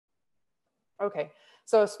Okay,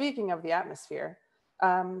 so speaking of the atmosphere,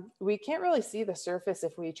 we can't really see the surface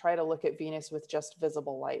if we try to look at Venus with just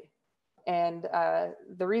visible light. And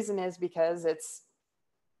the reason is because its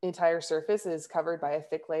entire surface is covered by a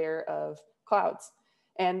thick layer of clouds.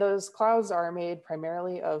 And those clouds are made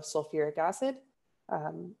primarily of sulfuric acid,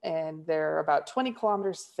 and they're about 20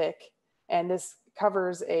 kilometers thick. And this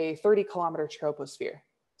covers a 30-kilometer troposphere.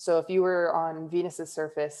 So if you were on Venus's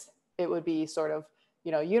surface, it would be sort of,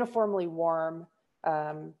 uniformly warm.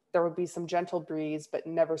 There would be some gentle breeze, but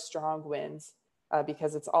never strong winds,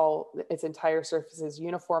 because its entire surface is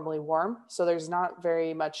uniformly warm. So there's not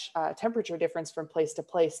very much temperature difference from place to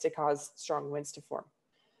place to cause strong winds to form.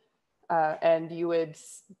 And you would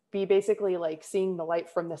be basically like seeing the light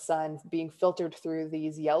from the sun being filtered through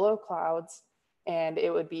these yellow clouds, and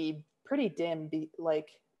it would be pretty dim, like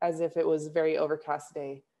as if it was a very overcast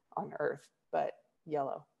day on Earth, but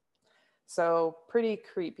yellow. So pretty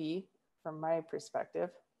creepy from my perspective.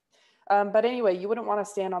 But anyway, you wouldn't want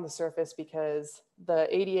to stand on the surface because the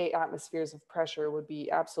 88 atmospheres of pressure would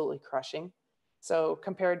be absolutely crushing. So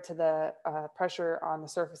compared to the pressure on the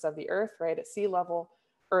surface of the Earth, right, at sea level,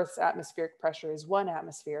 Earth's atmospheric pressure is 1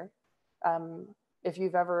 atmosphere. If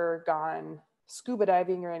you've ever gone scuba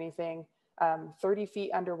diving or anything, 30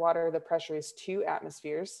 feet underwater, the pressure is 2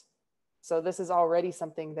 atmospheres. So this is already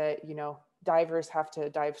something that, divers have to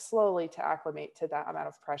dive slowly to acclimate to that amount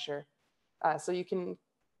of pressure. So you can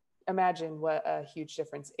imagine what a huge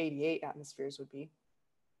difference 88 atmospheres would be.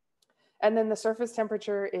 And then the surface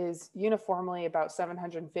temperature is uniformly about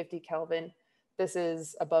 750 Kelvin. This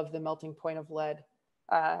is above the melting point of lead.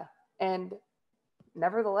 And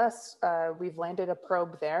nevertheless, we've landed a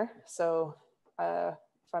probe there. So if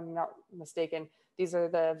I'm not mistaken, these are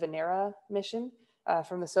the Venera mission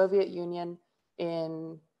from the Soviet Union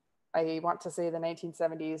in, I want to say, the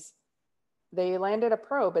 1970s. They landed a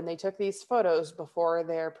probe and they took these photos before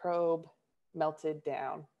their probe melted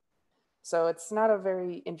down. So it's not a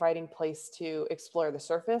very inviting place to explore the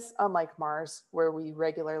surface, unlike Mars, where we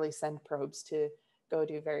regularly send probes to go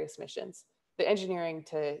do various missions. The engineering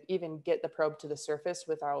to even get the probe to the surface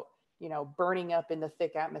without, burning up in the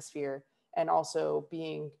thick atmosphere and also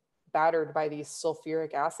being battered by these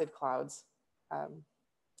sulfuric acid clouds.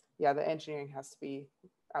 Yeah, the engineering has to be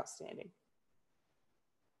outstanding.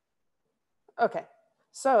 Okay,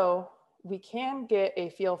 so we can get a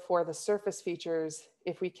feel for the surface features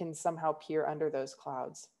if we can somehow peer under those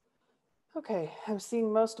clouds. Okay, I'm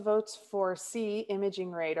seeing most votes for C,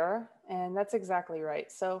 imaging radar, and that's exactly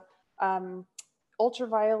right. So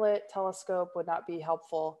ultraviolet telescope would not be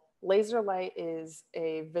helpful. Laser light is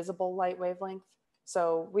a visible light wavelength.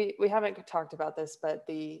 So we haven't talked about this, but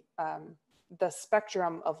the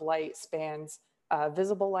spectrum of light spans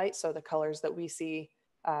visible light, so the colors that we see,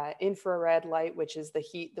 infrared light, which is the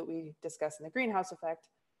heat that we discuss in the greenhouse effect,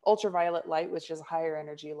 ultraviolet light, which is higher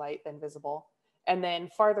energy light than visible. And then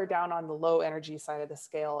farther down on the low energy side of the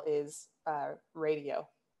scale is radio.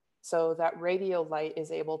 So that radio light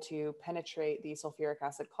is able to penetrate the sulfuric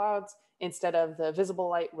acid clouds instead of the visible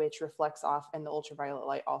light, which reflects off, and the ultraviolet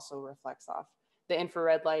light also reflects off. The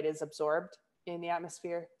infrared light is absorbed in the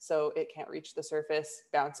atmosphere, so it can't reach the surface,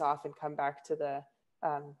 bounce off, and come back to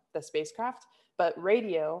the spacecraft. But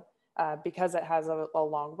radio, because it has a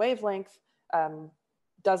long wavelength,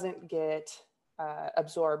 doesn't get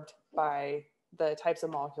absorbed by the types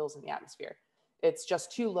of molecules in the atmosphere. It's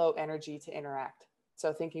just too low energy to interact.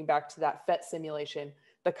 So thinking back to that PhET simulation,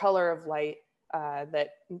 the color of light that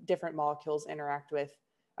different molecules interact with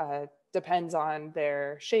depends on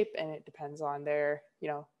their shape, and it depends on their,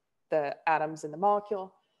 the atoms in the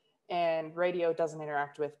molecule. And radio doesn't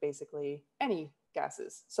interact with basically any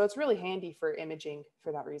gases. So it's really handy for imaging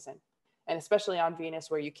for that reason. And especially on Venus,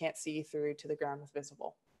 where you can't see through to the ground with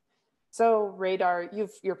visible. So radar,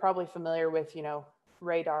 you're probably familiar with,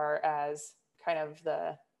 radar as kind of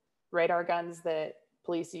the radar guns that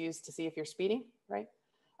police use to see if you're speeding, right?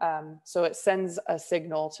 So it sends a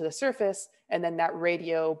signal to the surface, and then that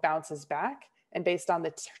radio bounces back. And based on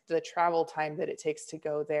the travel time that it takes to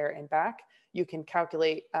go there and back, you can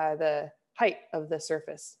calculate the height of the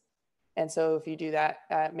surface. And so if you do that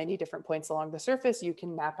at many different points along the surface, you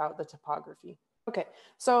can map out the topography. Okay,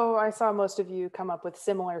 so I saw most of you come up with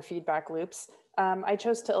similar feedback loops. I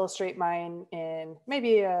chose to illustrate mine in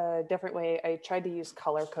maybe a different way. I tried to use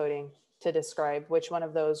color coding to describe which one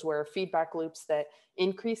of those were feedback loops that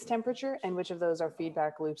increase temperature and which of those are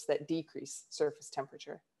feedback loops that decrease surface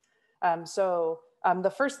temperature.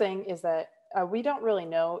 The first thing is that we don't really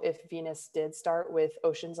know if Venus did start with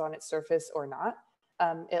oceans on its surface or not.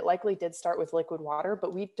 It likely did start with liquid water,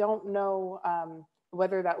 but we don't know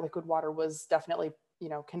whether that liquid water was definitely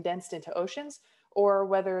condensed into oceans, or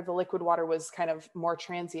whether the liquid water was kind of more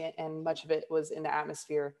transient and much of it was in the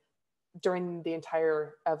atmosphere during the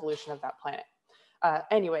entire evolution of that planet.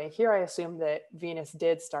 Anyway, here I assume that Venus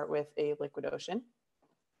did start with a liquid ocean.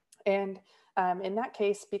 And in that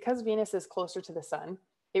case, because Venus is closer to the sun,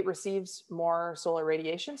 it receives more solar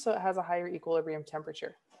radiation, so it has a higher equilibrium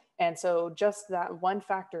temperature. And so just that one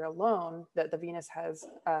factor alone, that the Venus has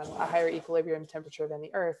a higher equilibrium temperature than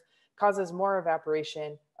the Earth, causes more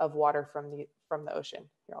evaporation of water from the ocean.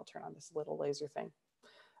 Here, I'll turn on this little laser thing.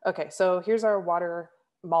 Okay, so here's our water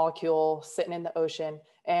molecule sitting in the ocean,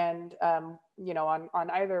 and on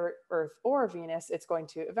either Earth or Venus, it's going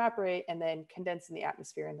to evaporate and then condense in the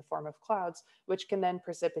atmosphere in the form of clouds, which can then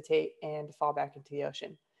precipitate and fall back into the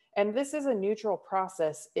ocean. And this is a neutral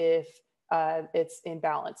process if it's in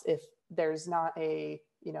balance, if there's not a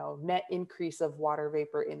net increase of water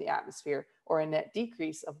vapor in the atmosphere or a net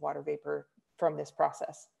decrease of water vapor from this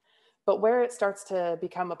process. But where it starts to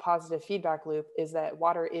become a positive feedback loop is that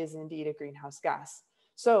water is indeed a greenhouse gas.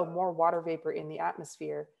 So more water vapor in the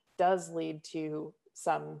atmosphere does lead to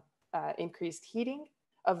some increased heating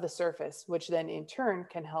of the surface, which then in turn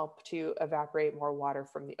can help to evaporate more water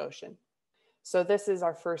from the ocean. So this is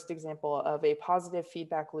our first example of a positive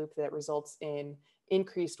feedback loop that results in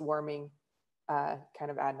increased warming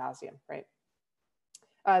kind of ad nauseum, right?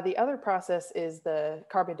 The other process is the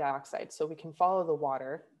carbon dioxide. So we can follow the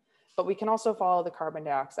water, but we can also follow the carbon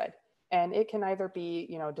dioxide. And it can either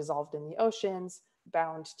be dissolved in the oceans,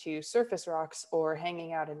 bound to surface rocks, or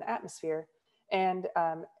hanging out in the atmosphere. And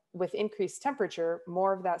with increased temperature,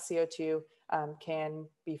 more of that CO2 can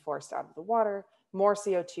be forced out of the water. More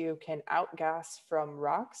CO2 can outgas from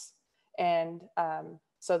rocks. And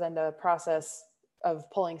so then the process of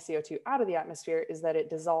pulling CO2 out of the atmosphere is that it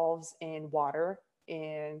dissolves in water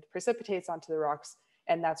and precipitates onto the rocks.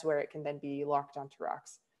 And that's where it can then be locked onto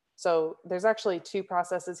rocks. So there's actually two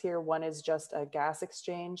processes here. One is just a gas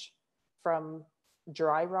exchange from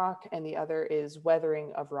dry rock, and the other is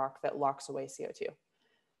weathering of rock that locks away CO2.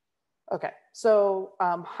 Okay, so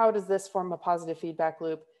how does this form a positive feedback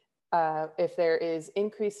loop? If there is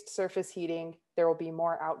increased surface heating, there will be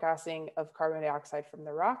more outgassing of carbon dioxide from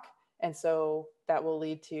the rock. And so that will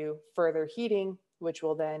lead to further heating, which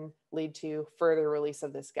will then lead to further release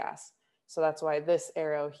of this gas. So that's why this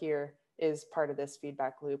arrow here is part of this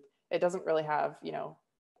feedback loop. It doesn't really have,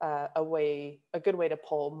 a good way to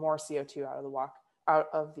pull more CO2 out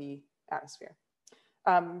of the atmosphere.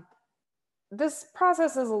 This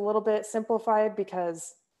process is a little bit simplified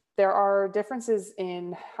because there are differences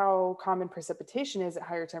in how common precipitation is at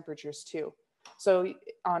higher temperatures too. So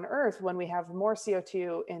on Earth, when we have more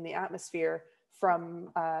CO2 in the atmosphere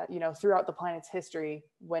from, throughout the planet's history,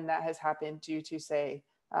 when that has happened due to, say,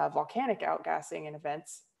 volcanic outgassing and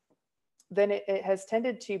events, then it has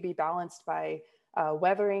tended to be balanced by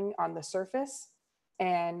weathering on the surface.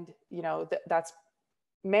 And, that's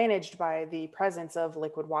managed by the presence of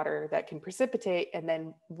liquid water that can precipitate and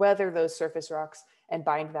then weather those surface rocks and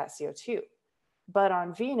bind that CO2. But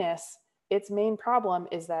on Venus, its main problem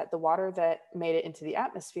is that the water that made it into the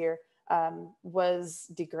atmosphere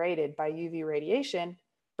was degraded by UV radiation,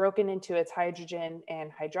 broken into its hydrogen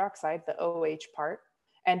and hydroxide, the OH part.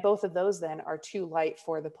 And both of those then are too light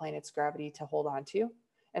for the planet's gravity to hold on to.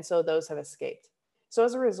 And so those have escaped. So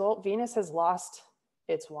as a result, Venus has lost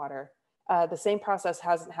its water. The same process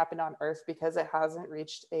hasn't happened on Earth because it hasn't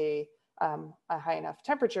reached a high enough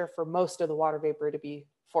temperature for most of the water vapor to be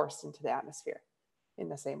forced into the atmosphere in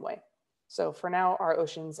the same way. So for now, our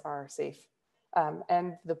oceans are safe.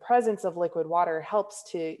 And the presence of liquid water helps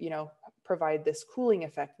to, provide this cooling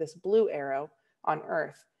effect, this blue arrow on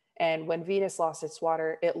Earth. And when Venus lost its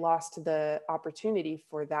water, it lost the opportunity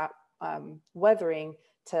for that weathering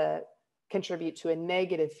to contribute to a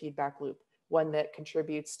negative feedback loop, one that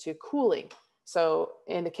contributes to cooling. So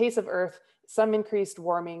in the case of Earth, some increased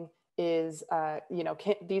warming is,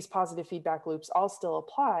 these positive feedback loops all still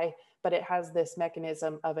apply, but it has this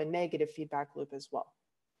mechanism of a negative feedback loop as well.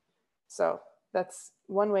 So that's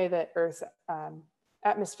one way that Earth's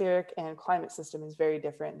atmospheric and climate system is very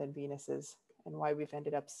different than Venus's, and why we've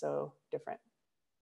ended up so different.